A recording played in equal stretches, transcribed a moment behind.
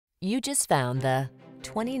You just found the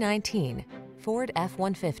 2019 Ford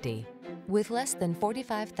F-150. With less than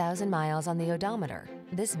 45,000 miles on the odometer,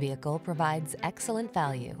 this vehicle provides excellent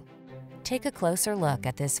value. Take a closer look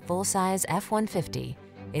at this full-size F-150.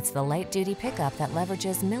 It's the light-duty pickup that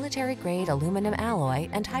leverages military-grade aluminum alloy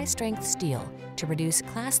and high-strength steel to produce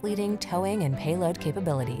class-leading towing and payload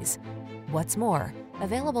capabilities. What's more,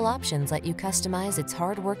 available options let you customize its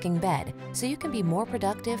hard-working bed so you can be more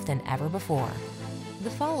productive than ever before. The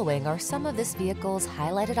following are some of this vehicle's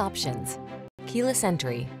highlighted options: keyless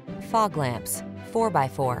entry, fog lamps,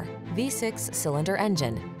 4x4, V6 cylinder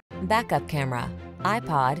engine, backup camera,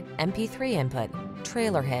 iPod, MP3 input,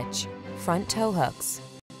 trailer hitch, front tow hooks,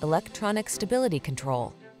 electronic stability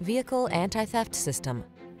control, vehicle anti-theft system.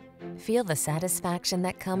 Feel the satisfaction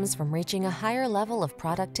that comes from reaching a higher level of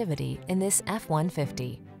productivity in this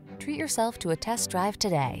F-150. Treat yourself to a test drive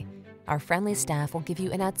today. Our friendly staff will give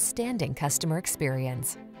you an outstanding customer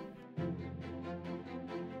experience.